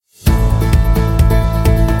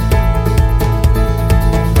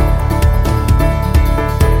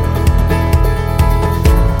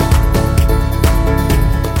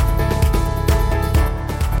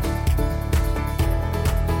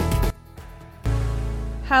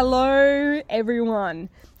Hello everyone,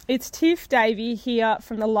 it's Tiff Davey here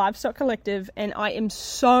from the Livestock Collective, and I am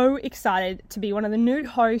so excited to be one of the new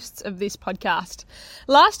hosts of this podcast.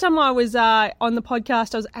 Last time I was on the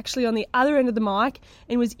podcast, I was actually on the other end of the mic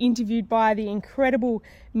and was interviewed by the incredible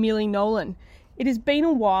Millie Nolan. It has been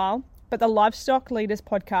a while, but the Livestock Leaders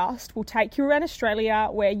podcast will take you around Australia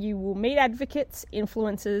where you will meet advocates,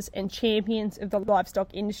 influencers and champions of the livestock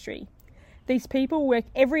industry. These people work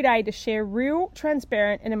every day to share real,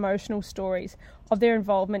 transparent and emotional stories of their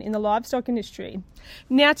involvement in the livestock industry.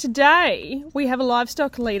 Now today we have a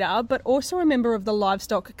livestock leader but also a member of the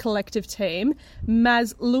Livestock Collective team,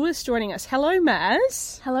 Mazz Lewis, joining us. Hello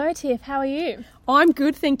Mazz. Hello Tiff, how are you? I'm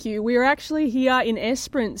good, thank you. We're actually here in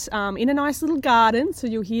Esperance in a nice little garden, so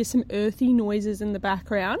you'll hear some earthy noises in the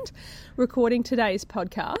background, recording today's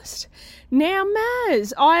podcast. Now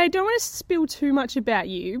Mazz, I don't want to spill too much about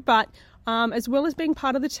you, but as well as being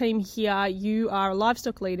part of the team here, you are a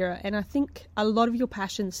livestock leader, and I think a lot of your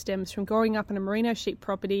passion stems from growing up on a merino sheep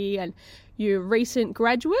property, and you're a recent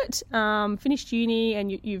graduate, finished uni,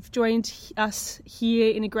 and you've joined us here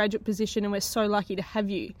in a graduate position, and we're so lucky to have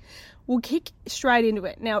you. We'll kick straight into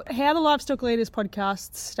it. Now, how the Livestock Leaders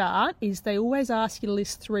podcasts start is they always ask you to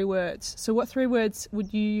list 3 words. So what 3 words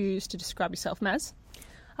would you use to describe yourself, Mazz?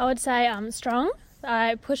 I would say strong.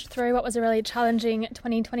 I pushed through what was a really challenging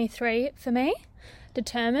 2023 for me.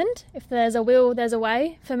 Determined. If there's a will, there's a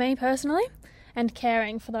way for me personally. And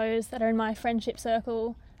caring for those that are in my friendship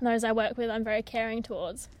circle and those I work with, I'm very caring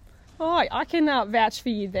towards. Oh, I can vouch for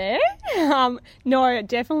you there. No,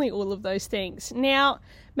 definitely all of those things. Now,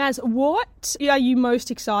 Mazz, what are you most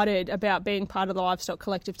excited about being part of the Livestock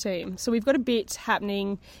Collective team? So we've got a bit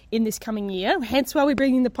happening in this coming year, hence why we're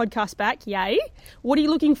bringing the podcast back, yay. What are you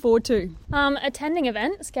looking forward to? Attending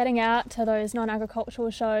events, getting out to those non-agricultural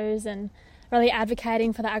shows and really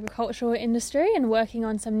advocating for the agricultural industry and working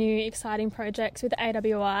on some new exciting projects with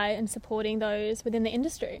AWI and supporting those within the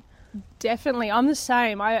industry. Definitely, I'm the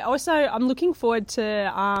same. I'm looking forward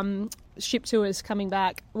to ship tours coming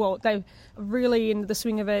back. Well, they're really in the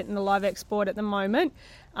swing of it in the live export at the moment,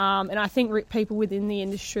 and I think people within the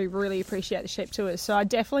industry really appreciate the ship tours. So I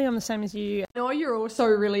definitely am the same as you. I know you're also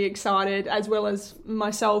really excited, as well as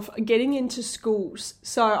myself, getting into schools.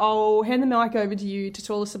 So I'll hand the mic over to you to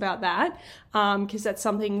tell us about that, because that's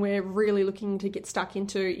something we're really looking to get stuck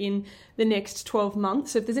into in the next 12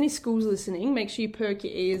 months. So if there's any schools listening, make sure you perk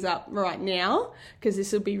your ears up right now, because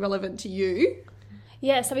this will be relevant to you.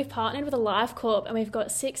 Yeah, so we've partnered with a Live Corp and we've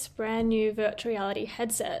got 6 brand new virtual reality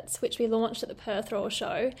headsets, which we launched at the Perth Royal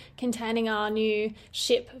Show, containing our new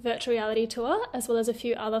ship virtual reality tour, as well as a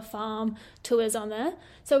few other farm tours on there.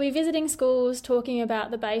 So we'll be visiting schools, talking about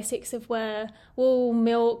the basics of where wool,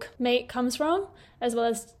 milk, meat comes from, as well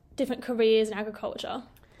as different careers in agriculture.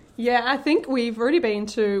 Yeah, I think we've already been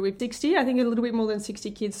to with 60, I think a little bit more than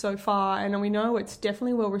 60 kids so far, and we know it's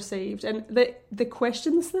definitely well received. And the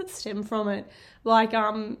questions that stem from it, like,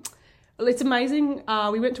 it's amazing.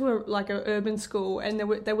 We went to an urban school, and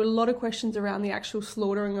there were a lot of questions around the actual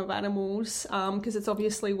slaughtering of animals, because it's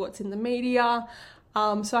obviously what's in the media.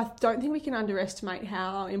 So I don't think we can underestimate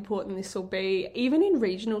how important this will be, even in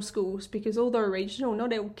regional schools, because although regional,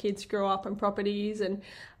 not all kids grow up on properties, and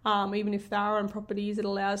even if they are on properties, it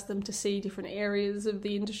allows them to see different areas of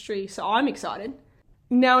the industry. So I'm excited.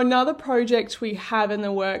 Now, another project we have in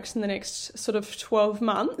the works in the next sort of 12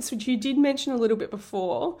 months, which you did mention a little bit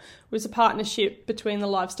before, was a partnership between the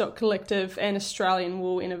Livestock Collective and Australian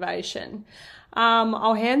Wool Innovation.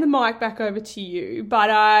 I'll hand the mic back over to you,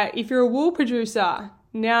 but if you're a wool producer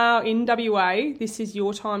now in WA, this is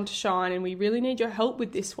your time to shine, and we really need your help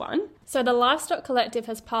with this one. So the Livestock Collective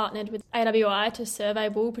has partnered with AWI to survey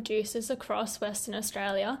wool producers across Western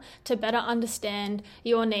Australia to better understand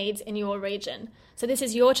your needs in your region. So this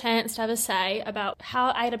is your chance to have a say about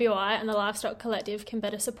how AWI and the Livestock Collective can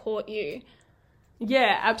better support you.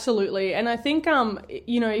 Yeah, absolutely. And I think,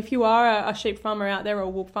 if you are a sheep farmer out there or a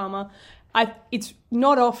wool farmer, it's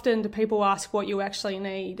not often do people ask what you actually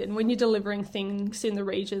need, and when you're delivering things in the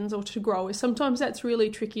regions or to growers, sometimes that's really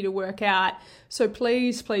tricky to work out. So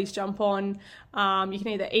please jump on. You can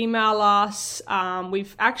either email us.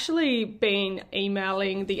 We've actually been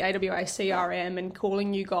emailing the AWA CRM and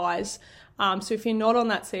calling you guys. So if you're not on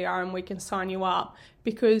that CRM, we can sign you up,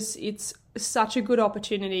 because it's such a good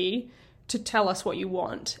opportunity to tell us what you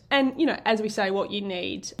want. And, as we say, what you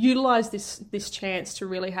need. Utilise this chance to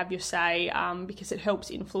really have your say, because it helps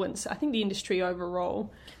influence, I think, the industry overall.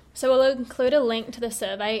 So we'll include a link to the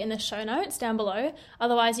survey in the show notes down below.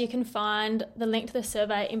 Otherwise, you can find the link to the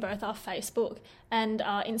survey in both our Facebook and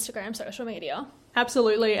our Instagram social media.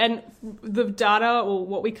 Absolutely. And the data or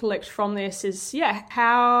what we collect from this is,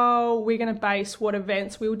 how we're going to base what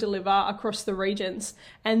events we'll deliver across the regions.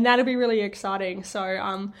 And that'll be really exciting. So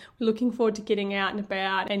we're looking forward to getting out and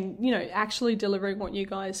about and, actually delivering what you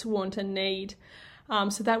guys want and need.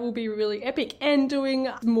 So that will be really epic. And doing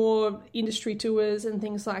more industry tours and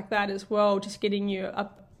things like that as well, just getting you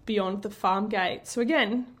up beyond the farm gate. So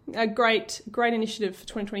again, a great initiative for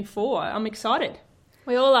 2024. I'm excited.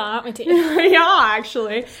 We all are, aren't we, Tiff? We are,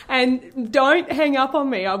 actually. And don't hang up on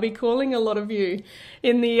me. I'll be calling a lot of you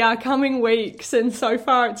in the coming weeks. And so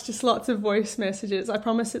far, it's just lots of voice messages. I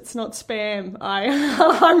promise it's not spam.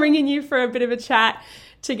 I'm ringing you for a bit of a chat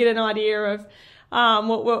to get an idea of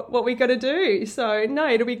what we got to do. So, no,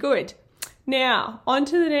 it'll be good. Now, on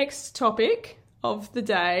to the next topic of the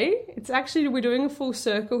day. It's actually, we're doing a full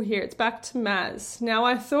circle here. It's back to Mazz. Now,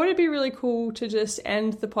 I thought it'd be really cool to just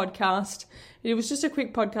end the podcast. It was just a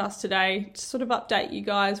quick podcast today to sort of update you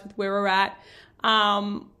guys with where we're at.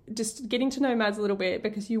 Just getting to know Mazz a little bit,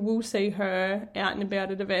 because you will see her out and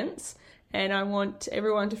about at events. And I want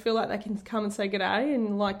everyone to feel like they can come and say g'day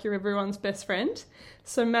and like you're everyone's best friend.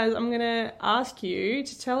 So Mazz, I'm going to ask you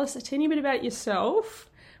to tell us a teeny bit about yourself.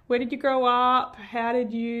 Where did you grow up? How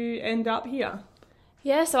did you end up here?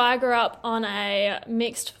 Yeah, so I grew up on a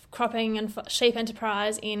mixed cropping and sheep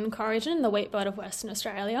enterprise in Corrigan, the wheat belt of Western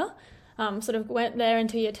Australia. Sort of went there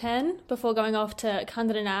into year 10 before going off to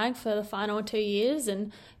Cunderdin Ag for the final 2 years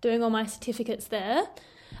and doing all my certificates there.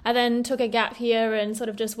 I then took a gap year and sort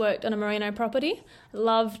of just worked on a merino property.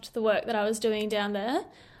 Loved the work that I was doing down there.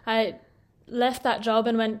 I left that job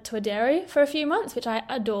and went to a dairy for a few months, which I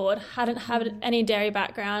adored. Hadn't had any dairy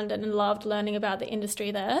background and loved learning about the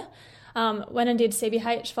industry there. Went and did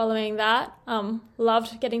CBH following that.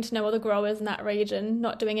 Loved getting to know all the growers in that region.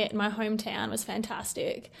 Not doing it in my hometown was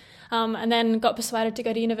fantastic. And then got persuaded to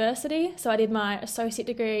go to university. So I did my associate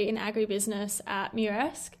degree in agribusiness at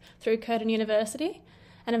Muresk through Curtin University.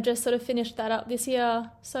 And I've just sort of finished that up this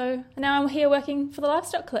year. So now I'm here working for the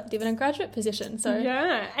Livestock Collective in a graduate position. So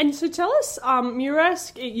yeah, and so tell us,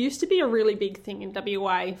 Muresk, it used to be a really big thing in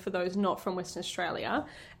WA for those not from Western Australia,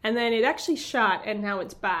 and then it actually shut and now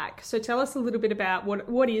it's back. So tell us a little bit about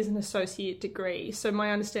what is an associate degree. So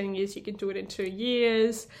my understanding is you can do it in 2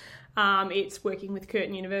 years. It's working with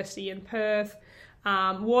Curtin University in Perth.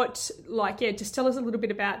 Just tell us a little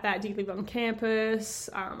bit about that. Do you live on campus?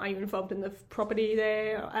 Are you involved in the property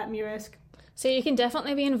there at Muresk? So you can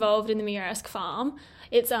definitely be involved in the Muresk farm.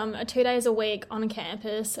 It's 2 days a week on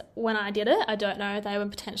campus. When I did it, I don't know, they were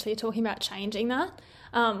potentially talking about changing that.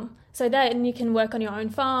 So then you can work on your own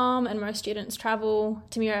farm, and most students travel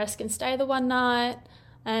to Muresk and stay the one night.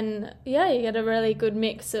 And yeah, you get a really good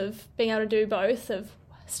mix of being able to do both, of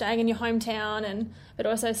staying in your hometown but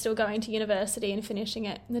also still going to university and finishing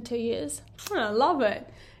it in the 2 years. I love it.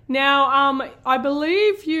 Now, I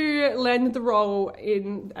believe you landed the role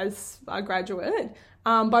as a graduate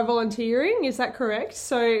by volunteering. Is that correct?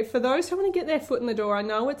 So for those who want to get their foot in the door, I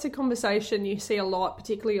know it's a conversation you see a lot,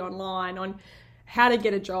 particularly online, on how to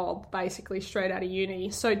get a job basically straight out of uni.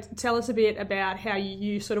 So tell us a bit about how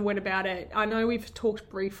you sort of went about it. I know we've talked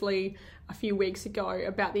briefly a few weeks ago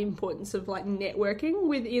about the importance of networking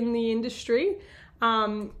within the industry.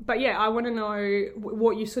 But yeah, I want to know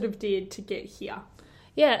what you sort of did to get here.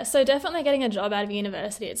 Yeah, so definitely getting a job out of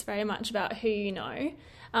university, it's very much about who you know.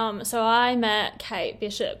 So I met Kate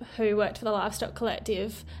Bishop, who worked for the Livestock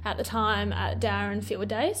Collective at the time at Darren Field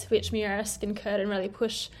Days, which Muresk and Curtin really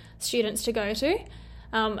push students to go to,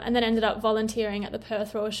 and then ended up volunteering at the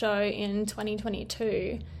Perth Royal Show in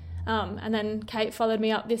 2022. And then Kate followed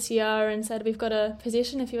me up this year and said, we've got a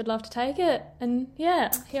position if you would love to take it. And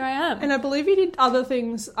yeah, here I am. And I believe you did other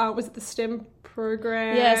things. Was it the STEM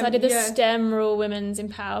program? Yes, I did the STEM Rural Women's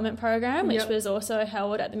Empowerment program, which was also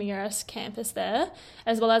held at the Muresk campus there,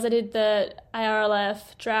 as well as I did the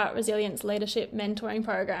ARLF Drought Resilience Leadership Mentoring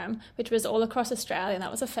program, which was all across Australia, and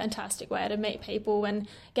that was a fantastic way to meet people and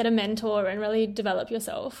get a mentor and really develop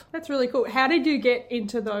yourself. That's really cool. How did you get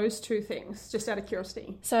into those two things, just out of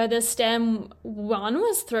curiosity? So the STEM one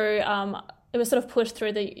was through... it was sort of pushed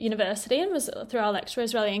through the university and was through our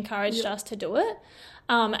lecturers really encouraged us to do it.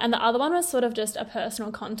 And the other one was sort of just a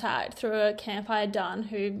personal contact through a camp I had done,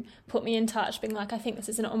 who put me in touch, being like, I think this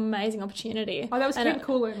is an amazing opportunity. Oh, that was Camp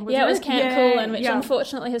Coolin, wasn't it? Yeah, it was Camp Coolin, which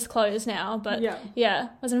unfortunately has closed now. But it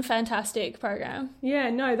was a fantastic program. Yeah,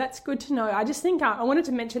 no, that's good to know. I just think I wanted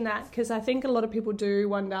to mention that because I think a lot of people do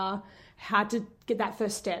wonder how to get that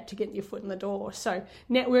first step to get your foot in the door. So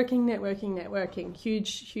networking,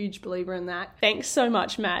 huge believer in that. Thanks so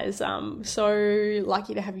much, Mazz. So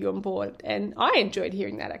lucky to have you on board, and I enjoyed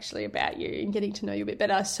hearing that actually about you and getting to know you a bit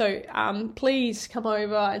better. So please come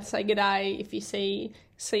over and say g'day if you see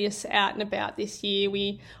us out and about this year.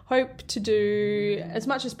 We hope to do as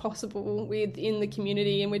much as possible within the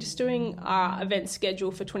community, and we're just doing our event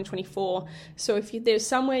schedule for 2024. So if there's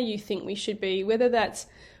somewhere you think we should be, whether that's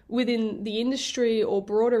within the industry or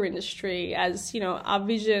broader industry, as you know, our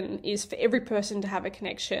vision is for every person to have a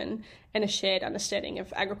connection and a shared understanding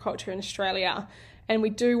of agriculture in Australia. And we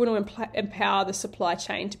do want to empower the supply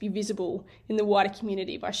chain to be visible in the wider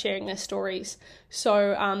community by sharing their stories.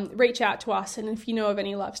 So reach out to us, and if you know of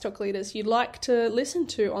any livestock leaders you'd like to listen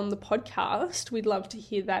to on the podcast, we'd love to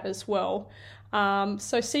hear that as well.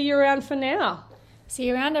 So see you around for now. See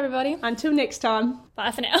you around, everybody. Until next time.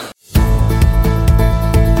 Bye for now.